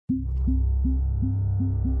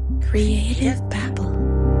Creative Babble.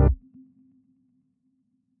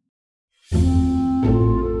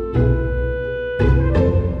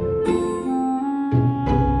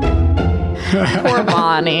 Poor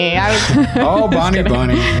Bonnie. Oh, Bonnie,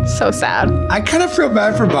 Bonnie. So sad. I kind of feel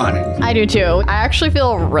bad for Bonnie. I do too. I actually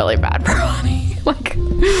feel really bad for Bonnie.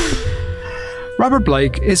 Robert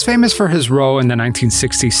Blake is famous for his role in the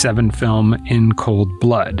 1967 film In Cold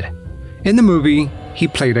Blood. In the movie, he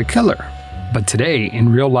played a killer. But today,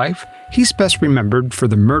 in real life, he's best remembered for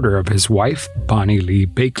the murder of his wife, Bonnie Lee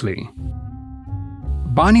Bakley.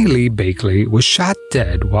 Bonnie Lee Bakley was shot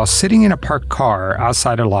dead while sitting in a parked car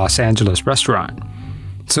outside a Los Angeles restaurant.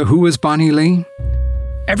 So who was Bonnie Lee?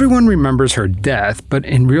 Everyone remembers her death, but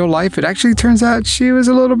in real life it actually turns out she was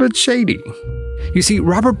a little bit shady. You see,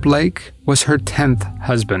 Robert Blake was her 10th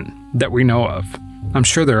husband that we know of. I'm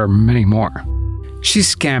sure there are many more. She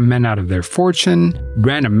scammed men out of their fortune,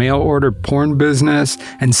 ran a mail-order porn business,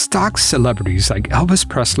 and stalked celebrities like Elvis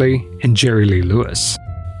Presley and Jerry Lee Lewis.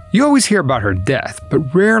 You always hear about her death,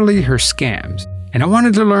 but rarely her scams. And I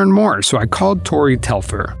wanted to learn more, so I called Tori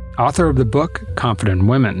Telfer, author of the book Confident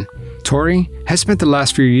Women. Tori has spent the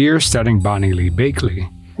last few years studying Bonnie Lee Bakley.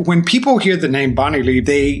 When people hear the name Bonnie Lee,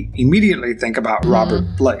 they immediately think about Robert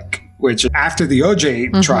Blake, which after the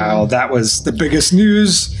OJ trial, that was the biggest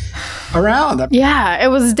news around. Yeah, it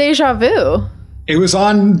was deja vu. It was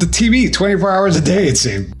on the TV 24 hours a day, it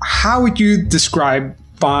seemed. How would you describe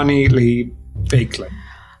Bonnie Lee Bakley?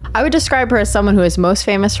 I would describe her as someone who is most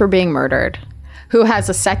famous for being murdered, who has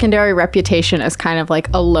a secondary reputation as kind of like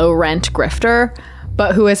a low-rent grifter,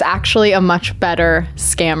 but who is actually a much better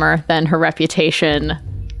scammer than her reputation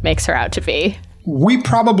makes her out to be. We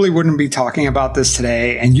probably wouldn't be talking about this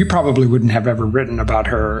today, and you probably wouldn't have ever written about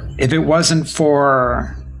her if it wasn't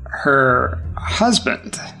for her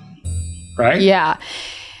husband, right? Yeah.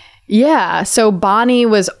 Yeah. So Bonnie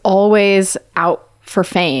was always out for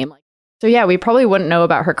fame. So yeah, we probably wouldn't know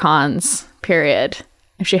about her cons, period,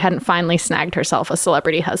 if she hadn't finally snagged herself a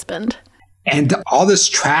celebrity husband. And all this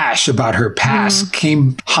trash about her past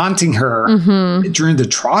came haunting her during the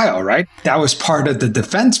trial, right? That was part of the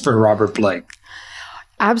defense for Robert Blake.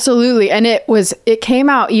 Absolutely. And it came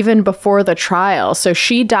out even before the trial. So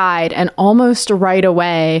she died, and almost right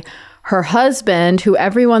away, her husband, who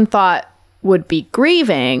everyone thought would be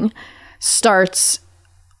grieving, starts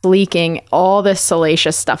leaking all this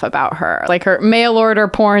salacious stuff about her, like her mail order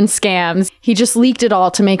porn scams. He just leaked it all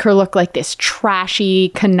to make her look like this trashy,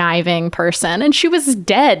 conniving person. And she was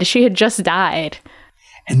dead. She had just died.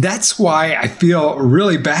 And that's why I feel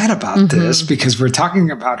really bad about this, because we're talking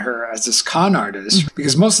about her as this con artist,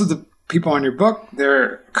 because most of the people in your book,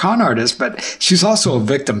 they're con artists, but she's also a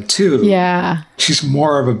victim too. Yeah. She's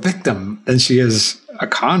more of a victim than she is a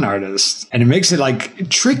con artist. And it makes it like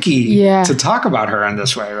tricky to talk about her in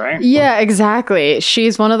this way, right? Yeah, exactly.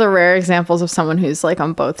 She's one of the rare examples of someone who's like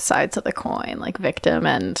on both sides of the coin, like victim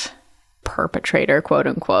and perpetrator, quote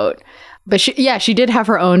unquote. But she did have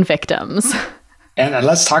her own victims. And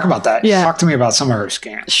let's talk about that. Yeah. Talk to me about some of her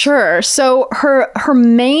scams. Sure. So her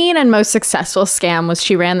main and most successful scam was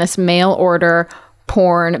she ran this mail order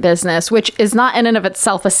porn business, which is not in and of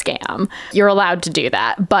itself a scam. You're allowed to do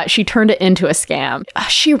that, but she turned it into a scam.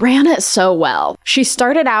 She ran it so well. She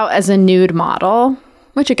started out as a nude model,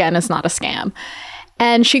 which again is not a scam.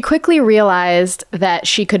 And she quickly realized that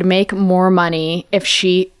she could make more money if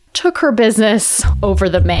she took her business over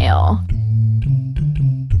the mail.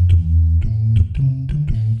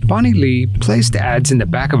 Bonnie Lee placed ads in the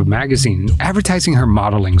back of a magazine advertising her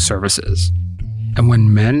modeling services. And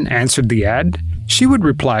when men answered the ad, she would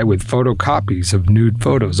reply with photocopies of nude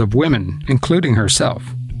photos of women, including herself.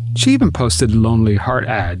 She even posted lonely heart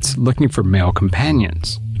ads looking for male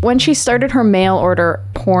companions. When she started her mail order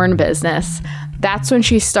porn business, that's when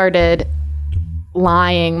she started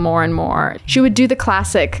lying more and more. She would do the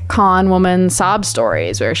classic con woman sob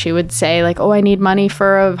stories where she would say like, oh, I need money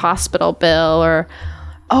for a hospital bill, or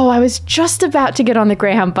oh, I was just about to get on the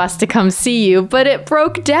Greyhound bus to come see you, but it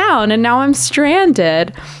broke down and now I'm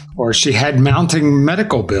stranded. Or she had mounting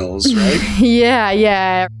medical bills, right?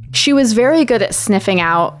 Yeah. She was very good at sniffing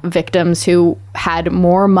out victims who had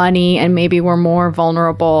more money and maybe were more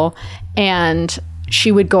vulnerable, and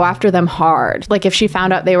she would go after them hard. Like if she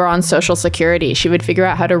found out they were on Social Security, she would figure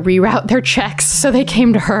out how to reroute their checks so they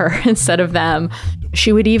came to her instead of them.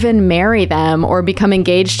 She would even marry them or become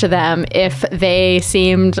engaged to them if they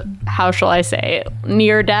seemed, how shall I say,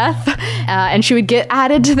 near death. And she would get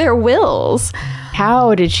added to their wills.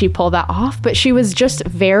 How did she pull that off? But she was just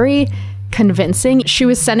very convincing. She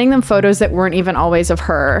was sending them photos that weren't even always of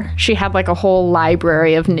her. She had like a whole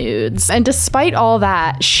library of nudes. And despite all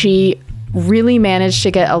that, she really managed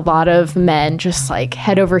to get a lot of men just like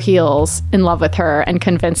head over heels in love with her and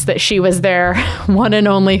convinced that she was their one and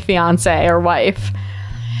only fiance or wife.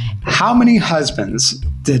 How many husbands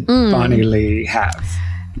did Bonnie Lee have?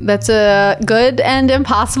 That's a good and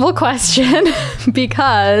impossible question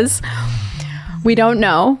because we don't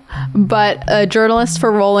know. But a journalist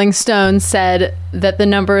for Rolling Stone said that the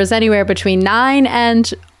number is anywhere between 9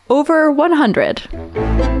 and over 100.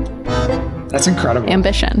 That's incredible.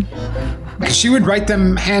 Ambition. Because she would write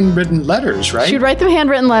them handwritten letters, right? She would write them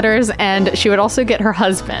handwritten letters, and she would also get her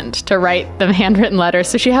husband to write them handwritten letters.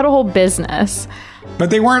 So she had a whole business. But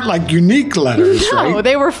they weren't like unique letters, right? No,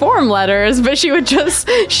 they were form letters, but she would just,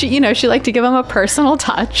 she liked to give them a personal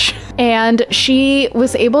touch. And she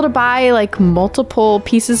was able to buy like multiple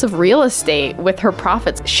pieces of real estate with her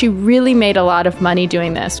profits. She really made a lot of money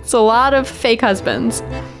doing this. It's a lot of fake husbands.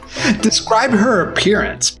 Describe her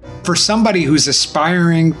appearance for somebody who's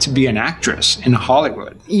aspiring to be an actress in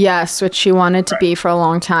Hollywood. Yes, which she wanted to be for a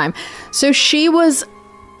long time. So she was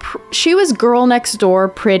girl next door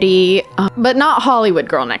pretty, but not Hollywood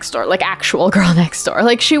girl next door, like actual girl next door.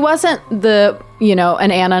 Like she wasn't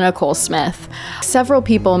an Anna Nicole Smith. Several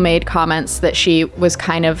people made comments that she was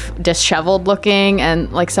kind of disheveled looking,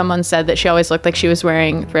 and like someone said that she always looked like she was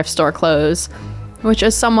wearing thrift store clothes, which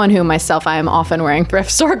as someone who myself, I am often wearing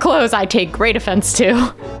thrift store clothes, I take great offense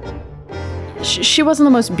to. She wasn't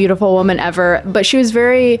the most beautiful woman ever, but she was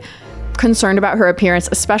very concerned about her appearance,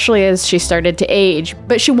 especially as she started to age.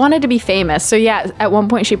 But she wanted to be famous. So yeah, at one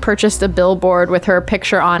point she purchased a billboard with her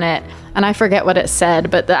picture on it, and I forget what it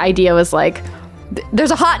said, but the idea was like,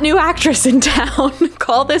 there's a hot new actress in town.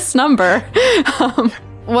 Call this number.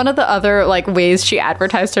 One of the other like ways she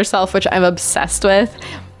advertised herself, which I'm obsessed with,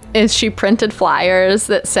 is she printed flyers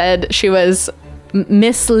that said she was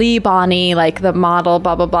Miss Lee Bonnie, like the model,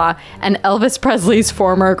 blah, blah, blah, and Elvis Presley's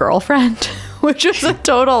former girlfriend, which is a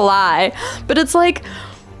total lie. But it's like,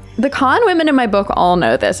 the con women in my book all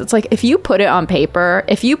know this. It's like, if you put it on paper,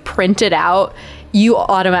 if you print it out, you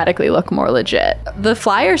automatically look more legit. The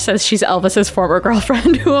flyer says she's Elvis's former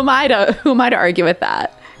girlfriend. Who am I to argue with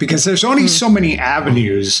that? Because there's only so many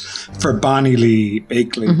avenues for Bonnie Lee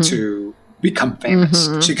Bakley to become famous.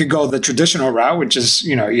 She could go the traditional route, which is,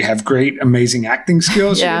 you have great, amazing acting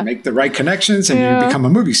skills. You make the right connections and you become a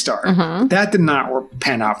movie star. That did not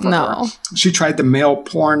pan out for her. She tried the male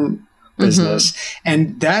porn business,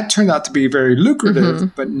 and that turned out to be very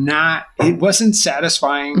lucrative, but it wasn't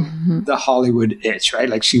satisfying the Hollywood itch, right?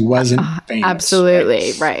 Like she wasn't famous.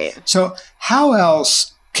 Absolutely, right. So how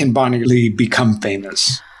else can Bonnie Lee become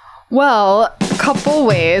famous? Well, a couple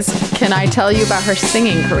ways. Can I tell you about her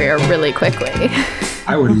singing career really quickly?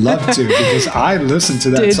 I would love to, because I listened to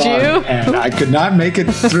that song and I could not make it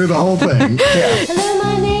through the whole thing. Yeah. Hello,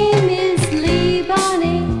 my name is Lee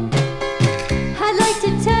Bonnie. I'd like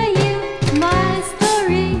to tell you my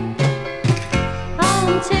story.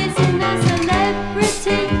 I'm chasing a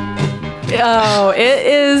celebrity. Oh, it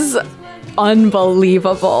is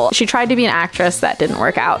unbelievable. She tried to be an actress. That didn't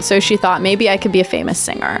work out. So she thought maybe I could be a famous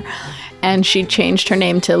singer. And she changed her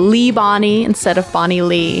name to Lee Bonnie instead of Bonnie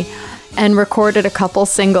Lee, and recorded a couple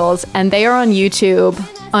singles. And they are on YouTube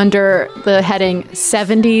under the heading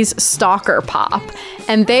 70s Stalker Pop.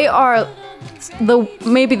 And they are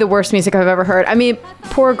maybe the worst music I've ever heard. I mean,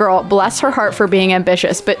 poor girl, bless her heart for being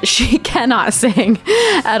ambitious, but she cannot sing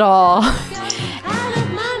at all.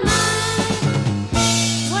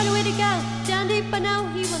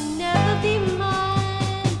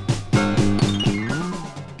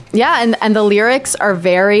 Yeah, and the lyrics are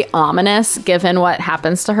very ominous given what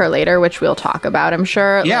happens to her later, which we'll talk about, I'm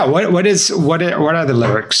sure. Yeah, what are the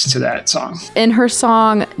lyrics to that song? In her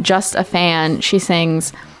song Just a Fan, she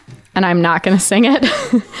sings, and I'm not going to sing it,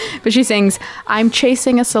 but she sings, I'm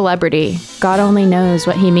chasing a celebrity. God only knows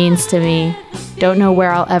what he means to me. Don't know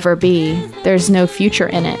where I'll ever be. There's no future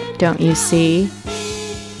in it, don't you see?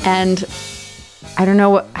 And I don't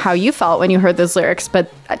know how you felt when you heard those lyrics,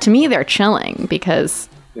 but to me, they're chilling because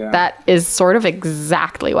that is sort of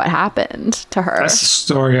exactly what happened to her. That's the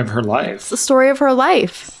story of her life. It's the story of her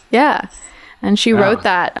life. Yeah. And she wrote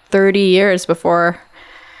that 30 years before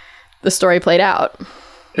the story played out.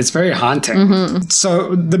 It's very haunting.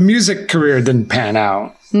 So the music career didn't pan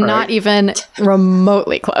out. Right? Not even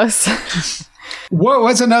remotely close. What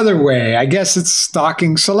was another way? I guess it's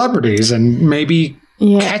stalking celebrities and maybe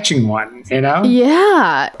catching one,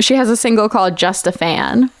 Yeah. She has a single called Just a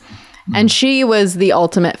Fan. And she was the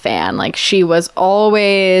ultimate fan. Like, she was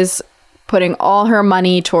always putting all her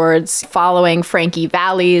money towards following Frankie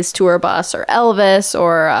Valli's tour bus or Elvis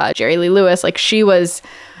or Jerry Lee Lewis. Like, she was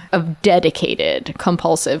a dedicated,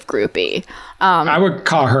 compulsive groupie. I would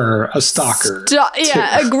call her a stalker.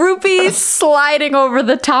 A groupie sliding over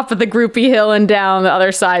the top of the groupie hill and down the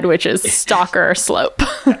other side, which is stalker slope.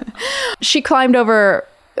 She climbed over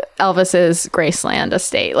Elvis's Graceland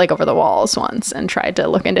estate, like over the walls once, and tried to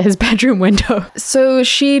look into his bedroom window. So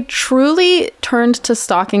she truly turned to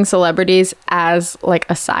stalking celebrities as like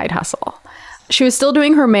a side hustle. She was still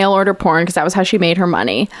doing her mail order porn because that was how she made her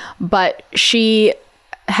money, but she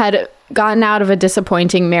had gotten out of a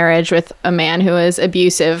disappointing marriage with a man who was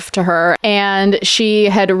abusive to her, and she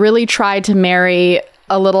had really tried to marry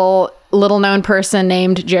a little known person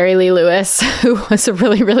named Jerry Lee Lewis, who was a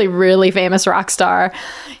really, really, really famous rock star.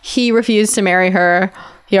 He refused to marry her.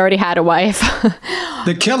 He already had a wife.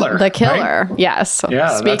 The Killer. The Killer, right? Yes.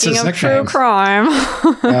 Yeah, Speaking of nickname. true crime.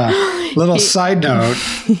 Little side note,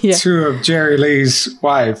 two of Jerry Lee's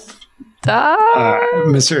wife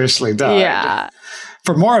mysteriously died. Yeah.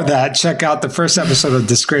 For more of that, check out the first episode of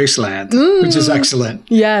Disgraceland, which is excellent.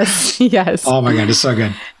 Yes. Oh my God, it's so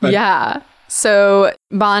good. But yeah. So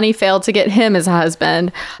Bonnie failed to get him as a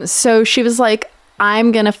husband. So she was like,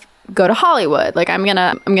 I'm going to go to Hollywood. Like, I'm going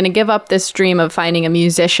to give up this dream of finding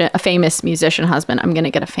a famous musician husband. I'm going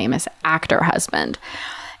to get a famous actor husband.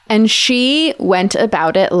 And she went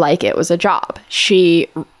about it like it was a job. She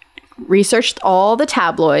researched all the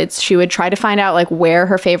tabloids. She would try to find out like where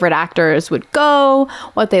her favorite actors would go,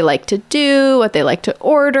 what they like to do, what they like to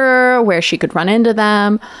order, where she could run into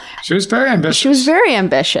them. She was very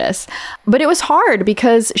ambitious. But it was hard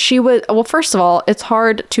because first of all, it's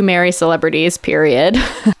hard to marry celebrities, period.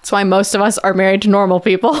 That's why most of us are married to normal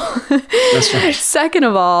people. That's right. Second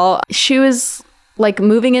of all, she was like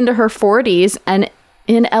moving into her 40s and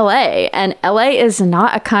in LA, and LA is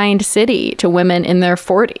not a kind city to women in their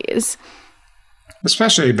 40s.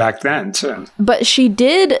 Especially back then, too. But she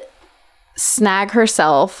did snag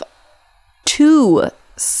herself 2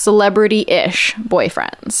 celebrity-ish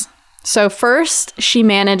boyfriends. So first, she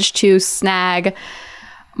managed to snag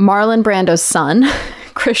Marlon Brando's son,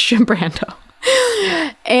 Christian Brando.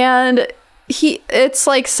 And it's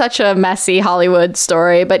like such a messy Hollywood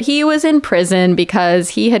story, but he was in prison because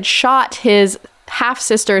he had shot his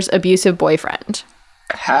half-sister's abusive boyfriend.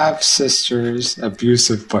 Half-sister's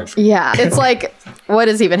abusive boyfriend. Yeah. It's like, what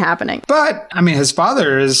is even happening? But, I mean, his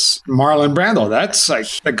father is Marlon Brando. That's like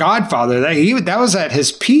the Godfather. That was at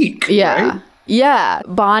his peak, yeah. right? Yeah.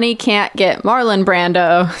 Bonnie can't get Marlon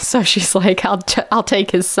Brando, so she's like, I'll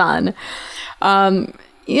take his son.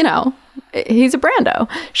 He's a Brando.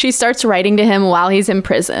 She starts writing to him while he's in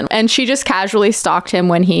prison, and she just casually stalked him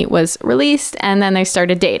when he was released, and then they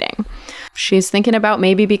started dating. She's thinking about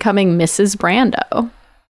maybe becoming Mrs. Brando.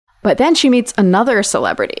 But then she meets another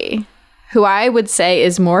celebrity who I would say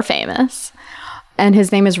is more famous, and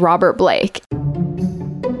his name is Robert Blake.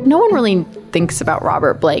 No one really thinks about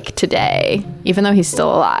Robert Blake today, even though he's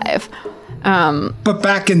still alive. But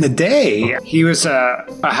back in the day, he was a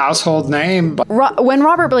household name. When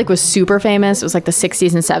Robert Blake was super famous, it was like the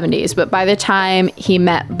 60s and 70s. But by the time he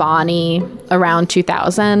met Bonnie around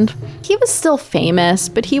 2000, he was still famous,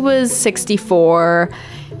 but he was 64.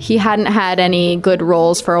 He hadn't had any good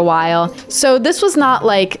roles for a while. So this was not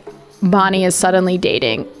like Bonnie is suddenly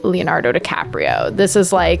dating Leonardo DiCaprio. This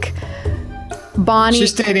is like Bonnie.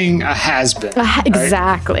 She's dating a has-been.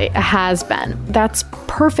 Exactly, a has-been. That's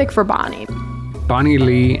perfect for Bonnie. Bonnie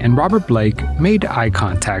Lee and Robert Blake made eye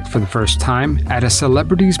contact for the first time at a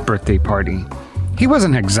celebrity's birthday party. He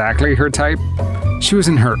wasn't exactly her type. She was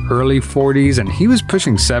in her early 40s and he was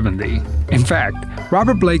pushing 70. In fact,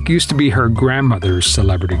 Robert Blake used to be her grandmother's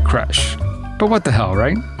celebrity crush. But what the hell,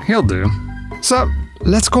 right? He'll do. So,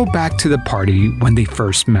 let's go back to the party when they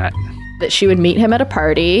first met. That she would meet him at a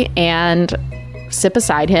party and sit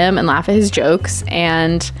beside him and laugh at his jokes,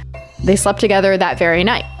 and they slept together that very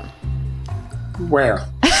night. Where?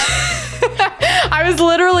 I was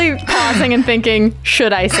literally pausing and thinking,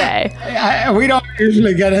 should I say? We don't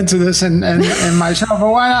usually get into this in my show,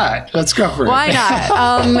 but why not? Let's go for it. Why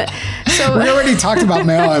not? So we already talked about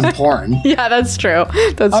mail and porn. Yeah, that's true.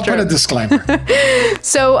 I'll put a disclaimer.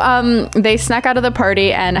 So they snuck out of the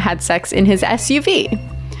party and had sex in his SUV.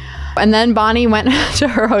 And then Bonnie went to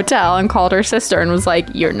her hotel and called her sister and was like,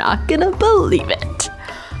 "You're not gonna believe it."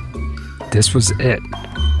 This was it.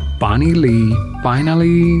 Bonnie Lee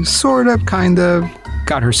finally, sort of, kind of,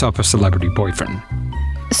 got herself a celebrity boyfriend.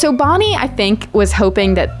 So Bonnie, I think, was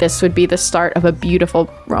hoping that this would be the start of a beautiful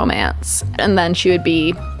romance. And then she would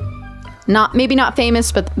be maybe not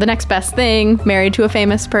famous, but the next best thing, married to a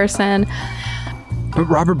famous person. But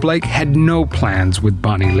Robert Blake had no plans with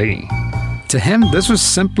Bonnie Lee. To him, this was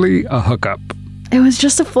simply a hookup. It was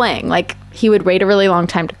just a fling. Like, He would wait a really long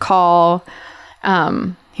time to call.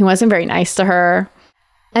 He wasn't very nice to her.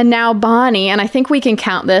 And now Bonnie, and I think we can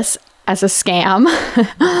count this as a scam,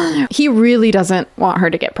 he really doesn't want her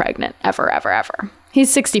to get pregnant ever, ever, ever. He's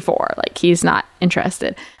 64, like he's not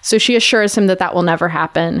interested. So she assures him that that will never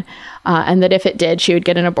happen, and that if it did, she would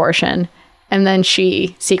get an abortion. And then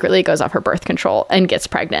she secretly goes off her birth control and gets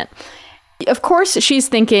pregnant. Of course, she's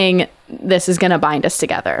thinking this is going to bind us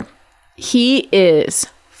together. He is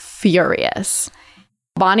furious.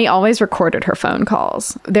 Bonnie always recorded her phone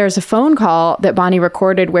calls. There's a phone call that Bonnie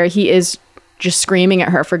recorded where he is just screaming at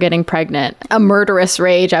her for getting pregnant. A murderous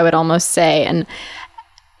rage, I would almost say.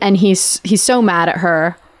 And he's so mad at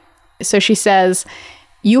her. So she says,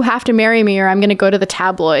 "You have to marry me or I'm going to go to the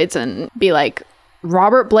tabloids and be like,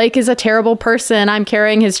 Robert Blake is a terrible person. I'm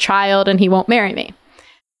carrying his child and he won't marry me."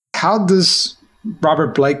 How does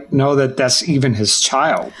Robert Blake know that that's even his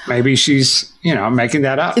child? Maybe she's, making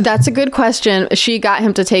that up. That's a good question. She got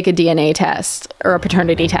him to take a DNA test or a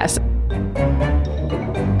paternity test.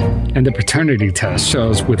 And the paternity test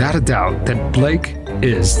shows without a doubt that Blake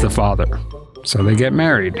is the father. So they get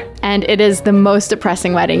married. And it is the most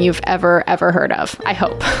depressing wedding you've ever heard of. I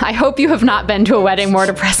hope you have not been to a wedding more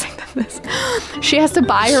depressing than this. She has to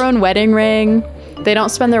buy her own wedding ring. They don't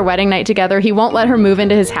spend their wedding night together. He won't let her move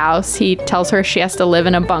into his house. He tells her she has to live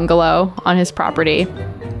in a bungalow on his property.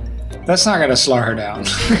 That's not going to slow her down.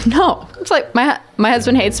 No. It's like, my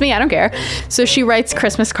husband hates me. I don't care. So she writes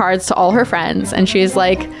Christmas cards to all her friends. And she's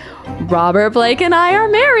like, Robert Blake and I are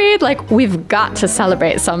married. Like, we've got to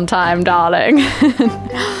celebrate sometime, darling.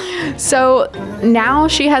 So now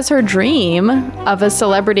she has her dream of a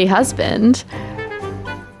celebrity husband.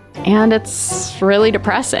 And it's really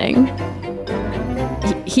depressing.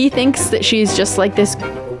 He thinks that she's just like this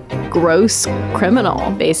gross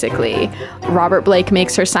criminal, basically. Robert Blake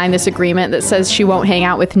makes her sign this agreement that says she won't hang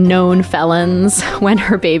out with known felons when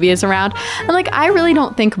her baby is around. And like, I really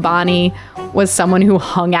don't think Bonnie was someone who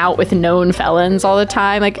hung out with known felons all the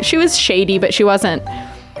time. Like, she was shady, but she wasn't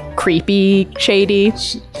creepy shady.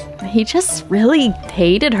 He just really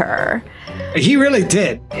hated her. He really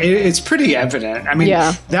did. It's pretty evident. I mean,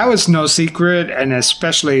 that was no secret. And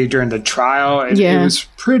especially during the trial, it was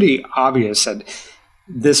pretty obvious that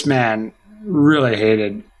this man really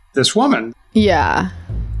hated this woman. Yeah.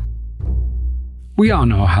 We all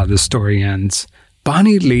know how this story ends.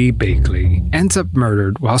 Bonnie Lee Bakley ends up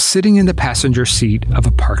murdered while sitting in the passenger seat of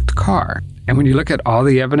a parked car. And when you look at all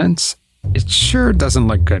the evidence, it sure doesn't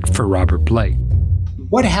look good for Robert Blake.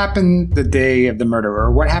 What happened the day of the murder,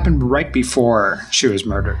 or what happened right before she was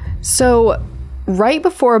murdered? So right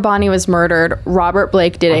before Bonnie was murdered, Robert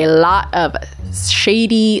Blake did a lot of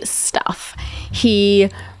shady stuff. He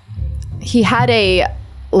had a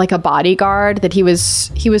bodyguard that he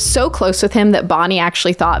was so close with him that Bonnie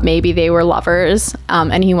actually thought maybe they were lovers,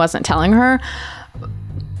 and he wasn't telling her.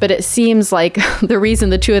 But it seems like the reason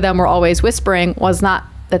the two of them were always whispering was not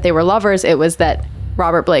that they were lovers, it was that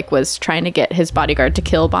Robert Blake was trying to get his bodyguard to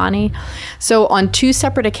kill Bonnie. So on two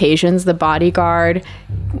separate occasions, the bodyguard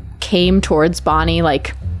came towards Bonnie,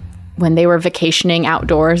 like when they were vacationing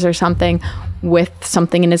outdoors or something, with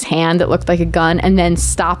something in his hand that looked like a gun, and then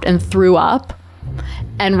stopped and threw up.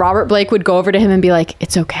 And Robert Blake would go over to him and be like,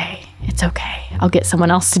 it's okay. I'll get someone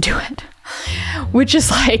else to do it. Which is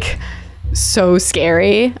like so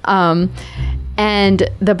scary. And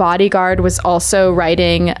the bodyguard was also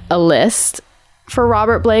writing a list for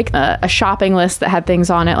Robert Blake, a shopping list that had things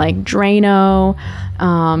on it like Drano,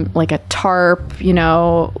 like a tarp,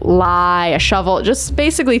 lye, a shovel, just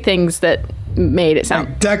basically things that made it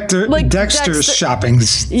sound like Dexter's shopping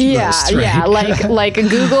list, right? Yeah, like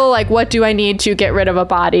Google, like, what do I need to get rid of a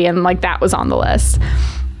body, and like that was on the list.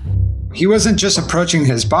 He wasn't just approaching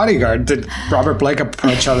his bodyguard. Did Robert Blake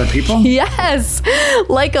approach other people? Yes,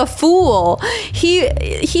 like a fool.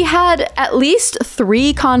 He had at least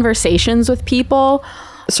 3 conversations with people,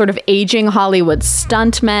 sort of aging Hollywood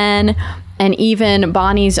stuntmen, and even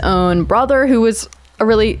Bonnie's own brother, who was a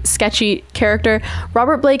really sketchy character.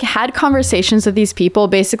 Robert Blake had conversations with these people,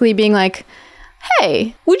 basically being like,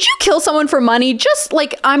 hey, would you kill someone for money? Just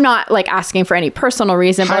like, I'm not like asking for any personal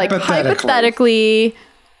reason, but like hypothetically,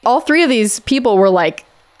 all 3 of these people were like,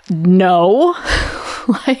 no,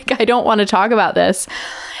 like, I don't want to talk about this.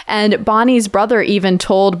 And Bonnie's brother even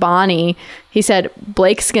told Bonnie, he said,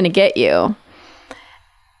 Blake's going to get you.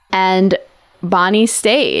 And Bonnie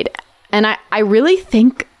stayed. And I really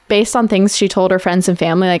think, based on things she told her friends and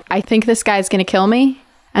family, like, I think this guy's going to kill me.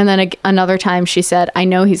 And then another time she said, I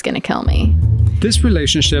know he's going to kill me. This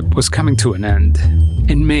relationship was coming to an end.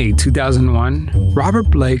 In May 2001, Robert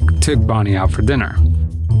Blake took Bonnie out for dinner.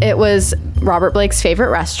 It was Robert Blake's favorite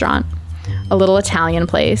restaurant. a little Italian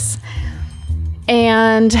place.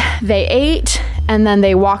 And they ate, and then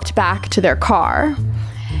they walked back to their car.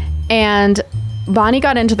 And Bonnie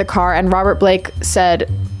got into the car, and Robert Blake said,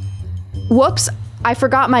 "Whoops, I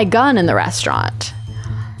forgot my gun in the restaurant."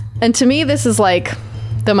 And to me, this is like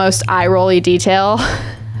the most eye-rolly detail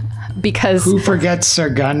because... Who forgets their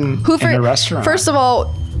gun in a restaurant? First of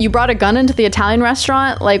all, you brought a gun into the Italian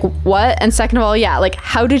restaurant? Like, what? And second of all, yeah, like,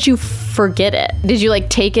 how did you forget it? Did you, like,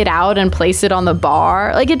 take it out and place it on the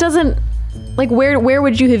bar? Like, it doesn't... Like, where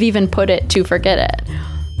would you have even put it to forget it?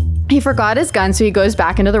 He forgot his gun, so he goes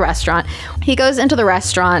back into the restaurant. He goes into the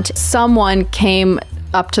restaurant. Someone came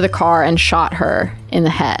up to the car and shot her in the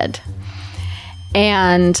head.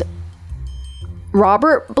 And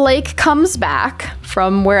Robert Blake comes back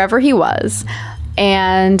from wherever he was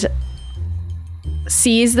and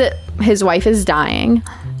sees that his wife is dying,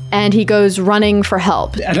 and he goes running for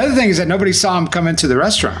help. Another thing is that nobody saw him come into the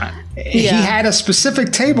restaurant. Yeah. He had a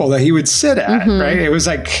specific table that he would sit at, right? It was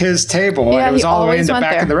like his table. Yeah, it was all the way in the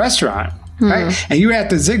back there. of the restaurant, right? And you had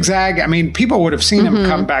to zigzag. I mean, people would have seen him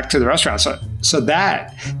come back to the restaurant. So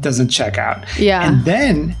that doesn't check out. Yeah. And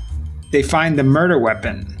then they find the murder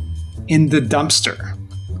weapon in the dumpster.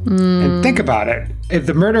 And think about it. If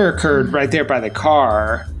the murder occurred right there by the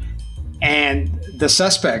car and the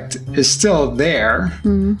suspect is still there,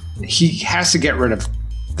 he has to get rid of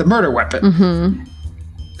the murder weapon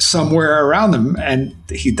somewhere around them, and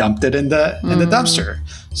he dumped it in the dumpster.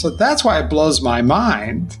 So that's why it blows my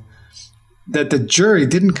mind that the jury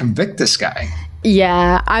didn't convict this guy.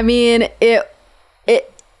 Yeah, I mean,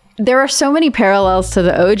 there are so many parallels to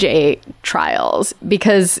the OJ trials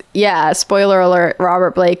because, yeah, spoiler alert,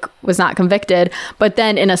 Robert Blake was not convicted, but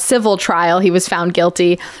then in a civil trial, he was found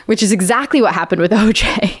guilty, which is exactly what happened with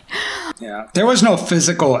OJ. Yeah, there was no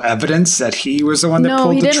physical evidence that he was the one that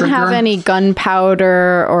pulled the trigger. No, he didn't have any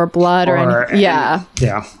gunpowder or blood or anything. Yeah.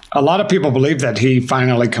 Yeah. A lot of people believe that he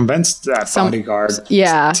finally convinced that bodyguard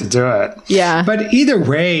to do it. Yeah. But either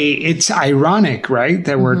way, it's ironic, right,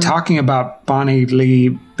 that we're talking about Bonnie Lee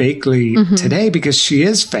Bakley today because she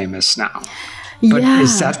is famous now. But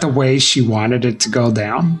is that the way she wanted it to go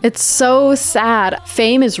down? It's so sad.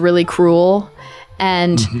 Fame is really cruel.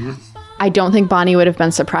 And I don't think Bonnie would have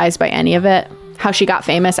been surprised by any of it. How she got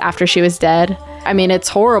famous after she was dead. I mean, it's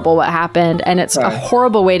horrible what happened, and it's a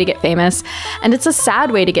horrible way to get famous. And it's a sad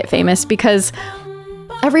way to get famous because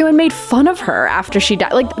everyone made fun of her after she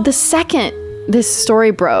died. Like, the second this story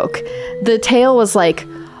broke, the tale was like,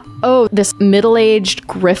 oh, this middle-aged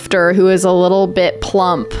grifter who is a little bit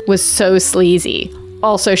plump was so sleazy.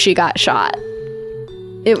 Also, she got shot.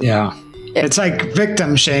 It's like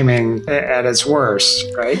victim shaming at its worst,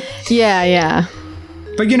 right? Yeah, yeah.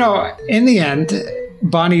 But, you know, in the end,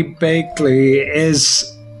 Bonnie Bakley is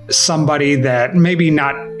somebody that maybe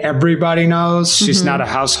not everybody knows. She's not a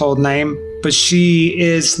household name, but she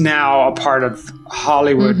is now a part of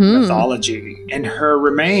Hollywood mythology. And her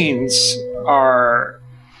remains are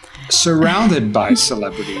surrounded by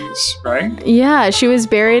celebrities, right? Yeah, she was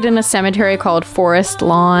buried in a cemetery called Forest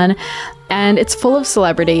Lawn. And it's full of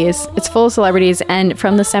celebrities. And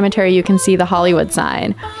from the cemetery, you can see the Hollywood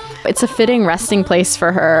sign. It's a fitting resting place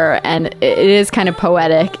for her. And it is kind of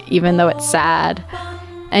poetic, even though it's sad.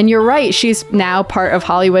 And you're right. She's now part of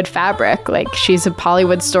Hollywood fabric. Like, she's a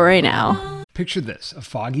Hollywood story now. Picture this, a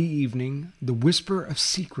foggy evening, the whisper of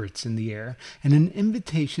secrets in the air, and an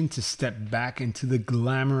invitation to step back into the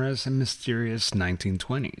glamorous and mysterious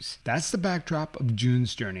 1920s. That's the backdrop of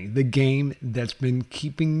June's Journey, the game that's been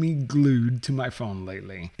keeping me glued to my phone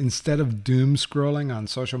lately. Instead of doom scrolling on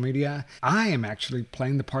social media, I am actually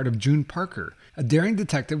playing the part of June Parker, a daring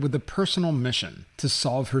detective with a personal mission to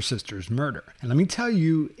solve her sister's murder. And let me tell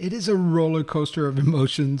you, it is a roller coaster of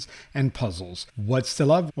emotions and puzzles. What's to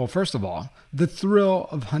love? Well, first of all, the thrill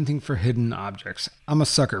of hunting for hidden objects. I'm a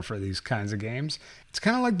sucker for these kinds of games. It's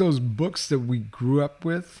kind of like those books that we grew up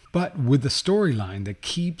with, but with a storyline that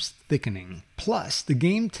keeps thickening. Plus, the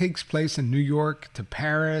game takes place in New York to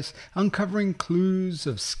Paris, uncovering clues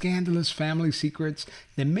of scandalous family secrets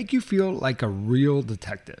that make you feel like a real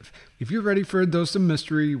detective. If you're ready for a dose of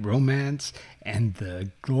mystery, romance, and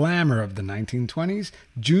the glamour of the 1920s,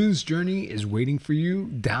 June's Journey is waiting for you.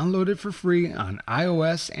 Download it for free on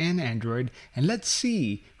iOS and Android, and let's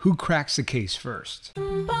see who cracks the case first.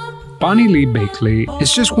 Bonnie Lee Bakley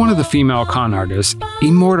is just one of the female con artists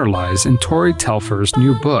immortalized in Tori Telfer's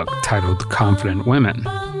new book titled Confident Women.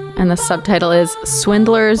 And the subtitle is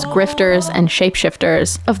Swindlers, Grifters, and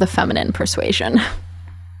Shapeshifters of the Feminine Persuasion.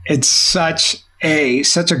 It's such a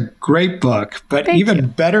great book, but even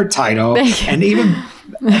better title and even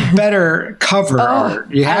better cover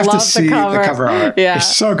art. You have to see the cover art. Yeah.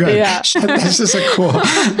 It's so good. Yeah. This is a cool.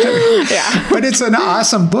 Yeah. But it's an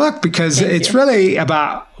awesome book because it's really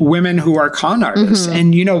about women who are con artists.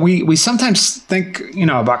 And, we sometimes think,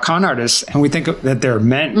 about con artists and we think that they're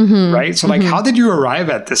men, right? So how did you arrive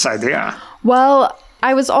at this idea? Well,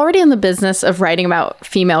 I was already in the business of writing about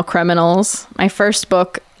female criminals. My first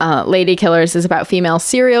book, Lady Killers, is about female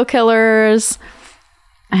serial killers.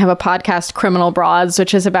 I have a podcast, Criminal Broads,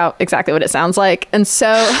 which is about exactly what it sounds like. And so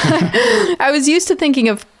I was used to thinking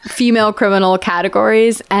of female criminal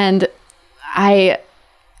categories. And it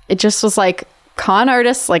just was like, con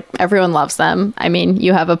artists, like everyone loves them. I mean,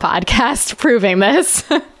 you have a podcast proving this.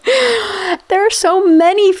 There are so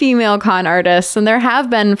many female con artists, and there have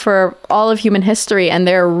been for all of human history, and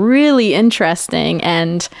they're really interesting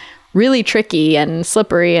and really tricky and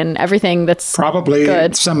slippery and everything that's probably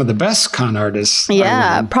good. Some of the best con artists.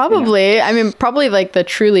 Yeah, probably. Yeah. I mean, probably like the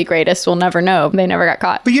truly greatest will never know. They never got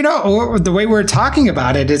caught. But the way we're talking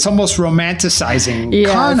about it, it's almost romanticizing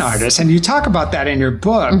con artists. And you talk about that in your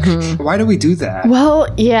book. Why do we do that? Well,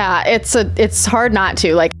 yeah, it's hard not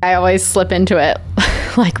to. Like, I always slip into it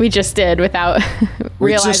like we just did without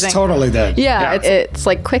realizing. We just totally did. Yeah, it's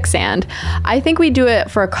like quicksand. I think we do it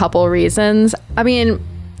for a couple reasons. I mean,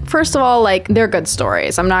 first of all, like, they're good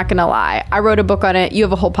stories. I'm not going to lie. I wrote a book on it. You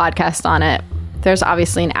have a whole podcast on it. There's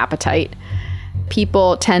obviously an appetite.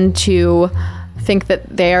 People tend to think that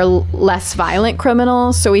they are less violent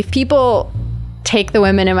criminals. So if people take the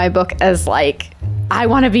women in my book as like, I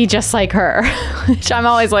want to be just like her, which I'm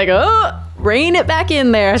always like, oh, rein it back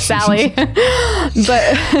in there, Sally.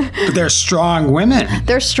 But they're strong women.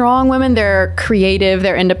 They're strong women. They're creative.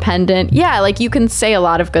 They're independent. Yeah, like you can say a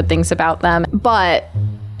lot of good things about them, but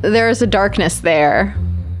there's a darkness there.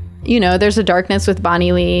 There's a darkness with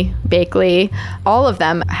Bonnie Lee Bakley. All of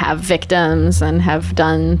them have victims and have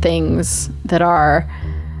done things that are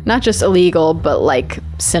not just illegal, but like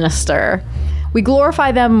sinister. We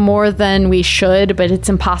glorify them more than we should, but it's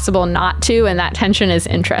impossible not to, and that tension is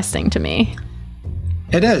interesting to me.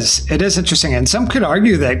 It is. It is interesting. And some could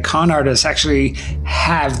argue that con artists actually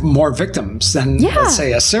have more victims than, let's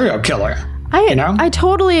say, a serial killer. I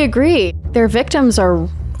totally agree. Their victims are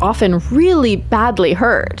often really badly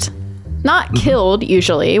hurt. Not killed,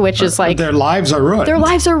 usually, which is like... Their lives are ruined. Their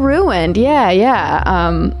lives are ruined.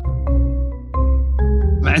 Yeah.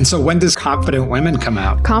 And so when does Confident Women come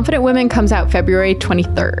out? Confident Women comes out February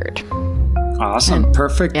 23rd. Awesome.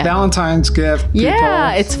 Perfect Valentine's gift. People.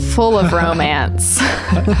 Yeah, it's full of romance.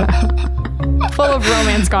 Full of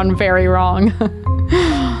romance gone very wrong.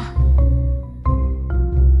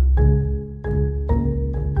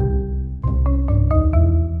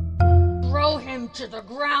 Throw him to the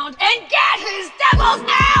ground and get his devils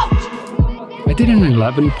out! I did an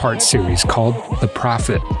 11-part series called The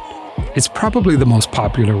Prophet. It's probably the most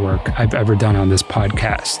popular work I've ever done on this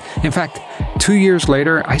podcast. In fact, 2 years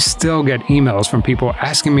later, I still get emails from people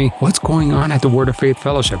asking me, what's going on at the Word of Faith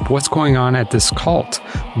Fellowship? What's going on at this cult?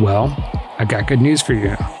 Well, I got good news for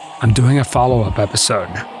you. I'm doing a follow-up episode,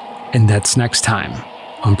 and that's next time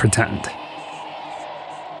on Pretend.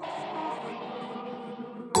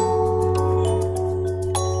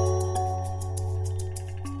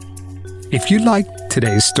 If you liked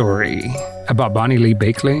today's story about Bonnie Lee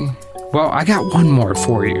Bakley, well, I got one more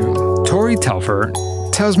for you. Tori Telfer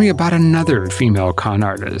tells me about another female con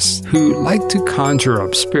artist who liked to conjure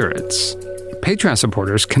up spirits. Patreon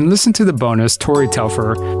supporters can listen to the bonus Tori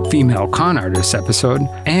Telfer Female Con Artist episode,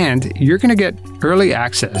 and you're going to get early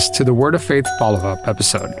access to the Word of Faith follow-up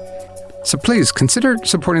episode. So please consider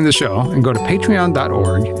supporting the show and go to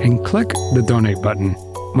patreon.org and click the donate button.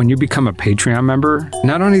 When you become a Patreon member,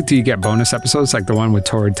 not only do you get bonus episodes like the one with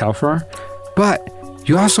Tori Telfer, but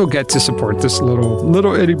you also get to support this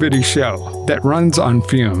little itty bitty show that runs on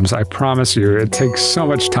fumes. I promise you, it takes so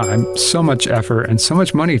much time, so much effort, and so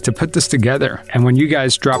much money to put this together. And when you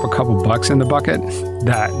guys drop a couple bucks in the bucket,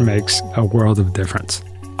 that makes a world of difference.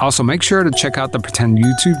 Also, make sure to check out the Pretend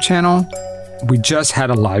YouTube channel. We just had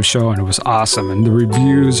a live show and it was awesome, and the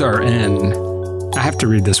reviews are in. I have to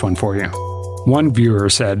read this one for you. One viewer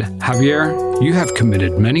said, Javier, you have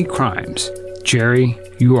committed many crimes. Jerry,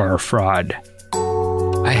 you are a fraud.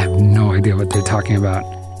 I have no idea what they're talking about.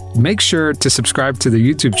 Make sure to subscribe to the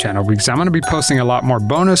YouTube channel because I'm going to be posting a lot more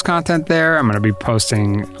bonus content there. I'm going to be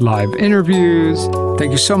posting live interviews.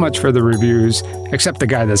 Thank you so much for the reviews, except the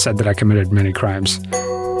guy that said that I committed many crimes.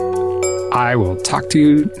 I will talk to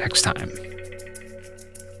you next time.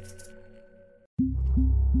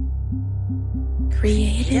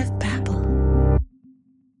 Creative